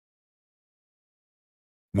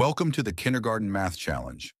Welcome to the Kindergarten Math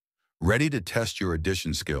Challenge. Ready to test your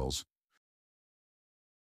addition skills?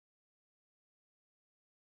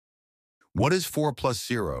 What is 4 plus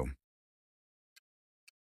 0?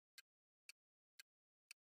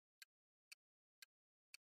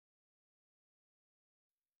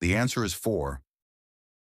 The answer is 4.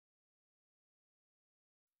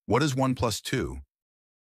 What is 1 plus 2?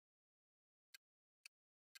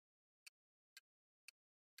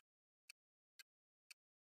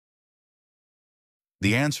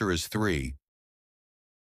 The answer is 3.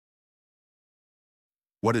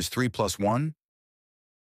 What is 3 plus 1?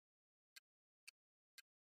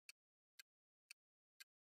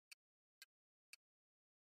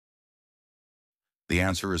 The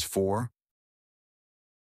answer is 4.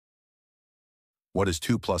 What is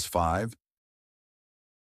 2 plus 5?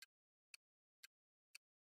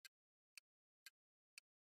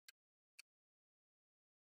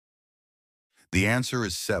 The answer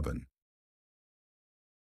is 7.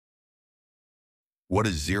 What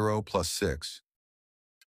is 0 plus 6?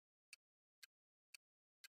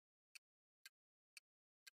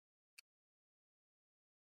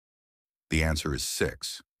 The answer is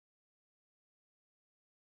 6.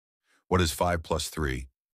 What is 5 plus 3?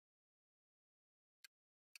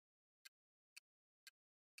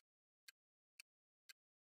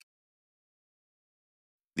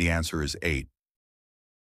 The answer is 8.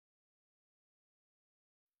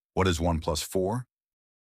 What is 1 plus 4?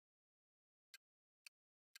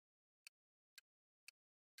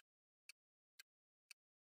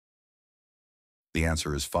 The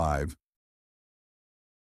answer is 5.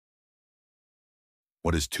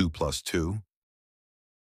 What is 2 plus 2?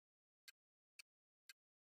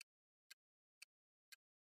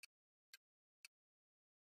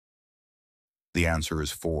 The answer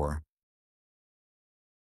is 4.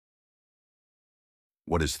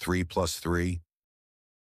 What is 3 plus 3?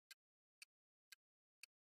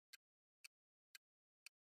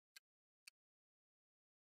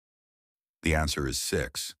 The answer is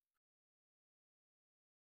 6.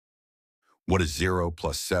 What is 0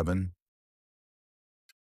 plus 7?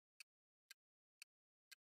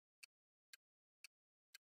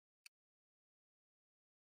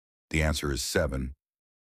 The answer is 7.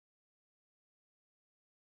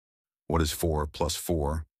 What is 4 plus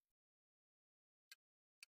 4?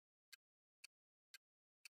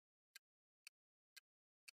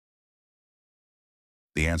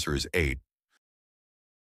 The answer is 8.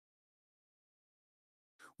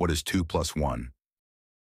 What is 2 plus 1?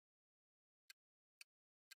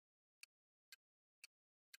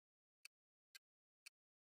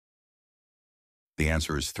 The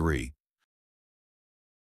answer is 3.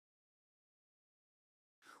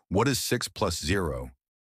 What is 6 plus 0?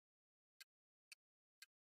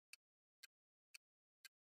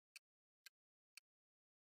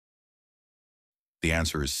 The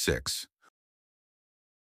answer is 6.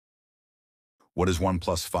 What is 1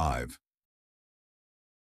 plus 5?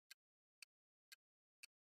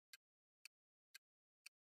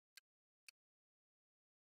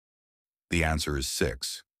 The answer is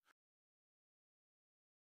 6.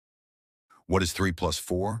 What is 3 plus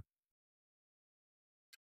 4?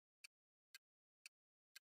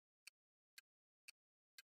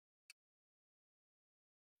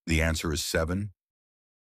 The answer is 7.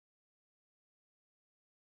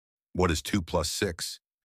 What is 2 plus 6?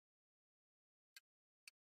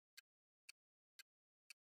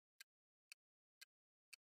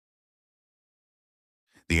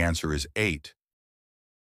 The answer is 8.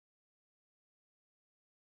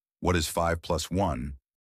 What is 5 plus 1?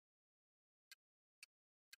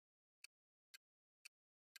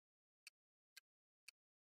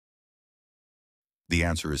 The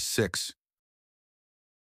answer is 6.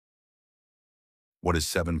 What is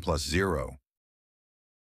 7 plus 0?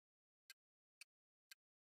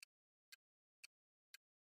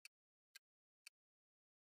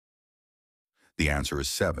 The answer is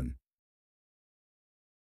 7.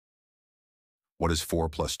 What is 4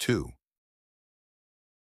 plus 2?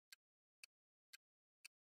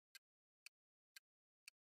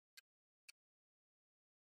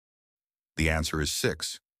 The answer is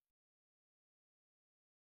 6.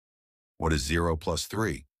 What is 0 plus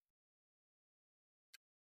 3?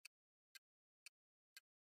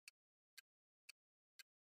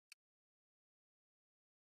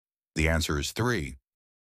 The answer is 3.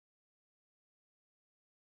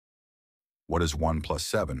 What is 1 plus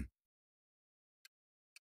 7?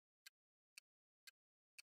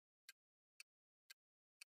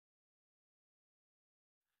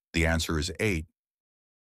 The answer is 8.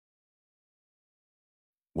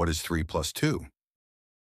 What is 3 plus 2?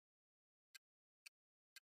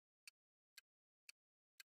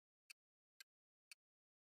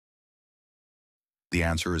 The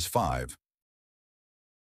answer is 5.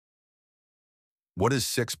 What is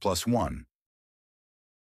 6 plus 1?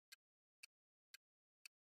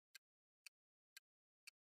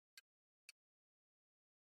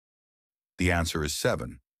 The answer is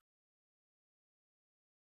 7.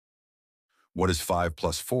 What is 5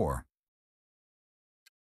 plus 4?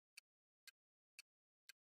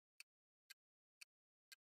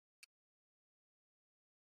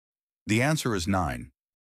 The answer is 9.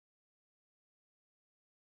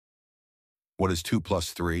 What is 2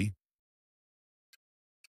 plus 3?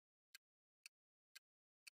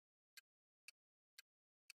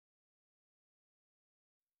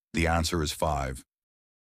 The answer is 5.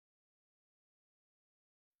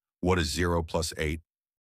 What is 0 plus 8?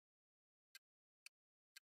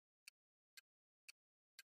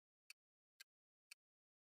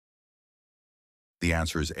 The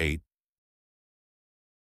answer is 8.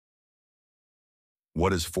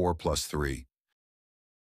 What is 4 plus 3?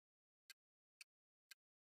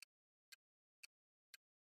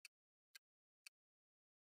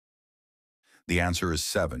 The answer is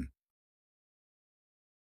 7.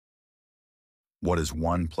 What is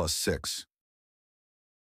 1 plus 6?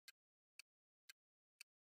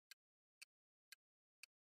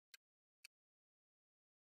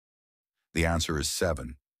 The answer is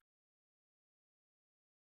 7.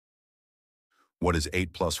 What is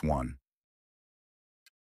 8 plus 1?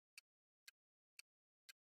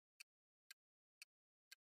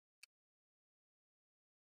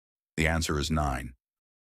 The answer is 9.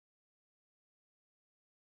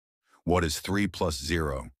 What is 3 plus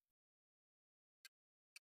 0?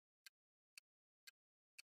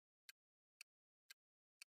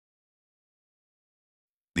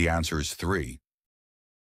 The answer is 3.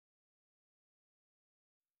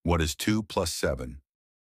 What is 2 plus 7?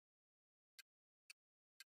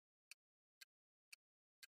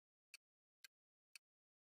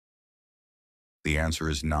 The answer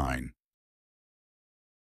is 9.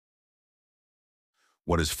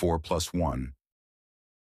 What is 4 plus 1?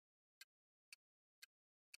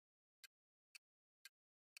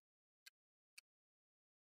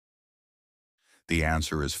 The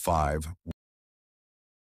answer is 5.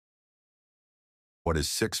 What is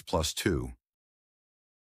 6 plus 2?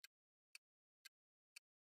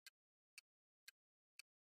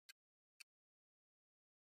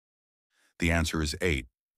 The answer is 8.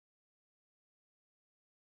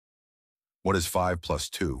 What is 5 plus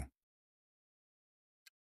 2?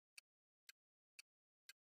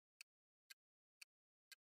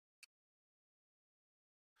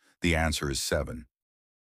 The answer is 7.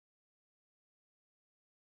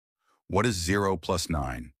 What is 0 plus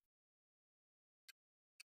 9?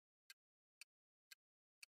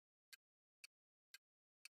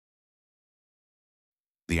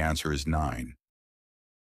 The answer is 9.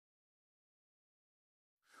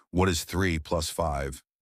 What is 3 plus 5?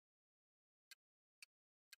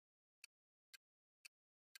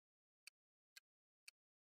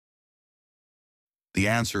 The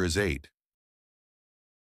answer is 8.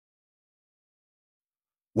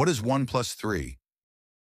 What is 1 plus 3?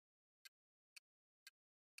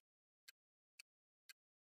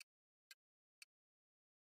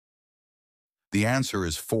 The answer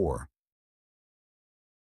is 4.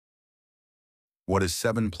 What is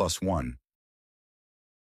 7 plus 1?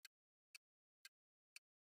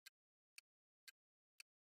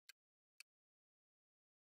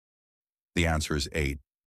 The answer is 8.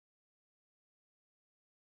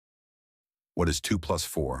 What is 2 plus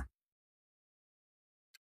 4?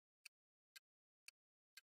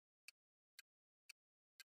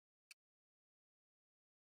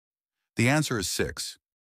 The answer is 6.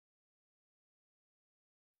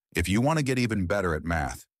 If you want to get even better at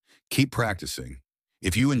math, keep practicing.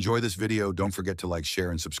 If you enjoy this video, don't forget to like,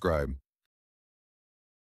 share, and subscribe.